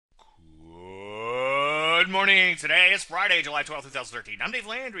Good morning. Today is Friday, July 12th, 2013. I'm Dave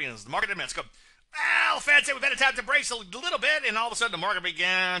Landry, and this is the Market at Minutes. Well, Fed said we better tap the brakes a little bit, and all of a sudden the market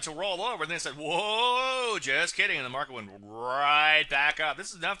began to roll over, and then it said, whoa, just kidding, and the market went right back up.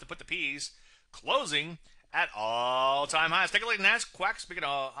 This is enough to put the P's closing at all-time highs. Take a look at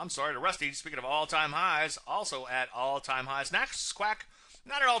NASDAQ, the Rusty, speaking of all-time highs, also at all-time highs. NASDAQ,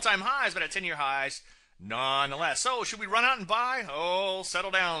 not at all-time highs, but at 10-year highs nonetheless. So, should we run out and buy? Oh, settle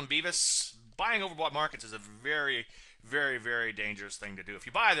down, Beavis. Buying overbought markets is a very, very, very dangerous thing to do. If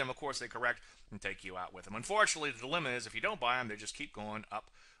you buy them, of course, they correct and take you out with them. Unfortunately, the dilemma is if you don't buy them, they just keep going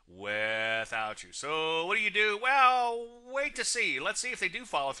up without you. So what do? Well, wait to see. Let's see if they do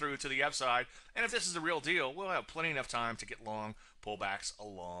follow through to the upside. And if this is the real deal, we'll have plenty enough time to get long pullbacks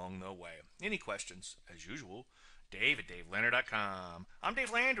along the way. Any questions? As usual, Dave at DaveLandry.com. I'm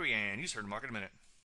Dave Landry, and you just heard Market in a Minute.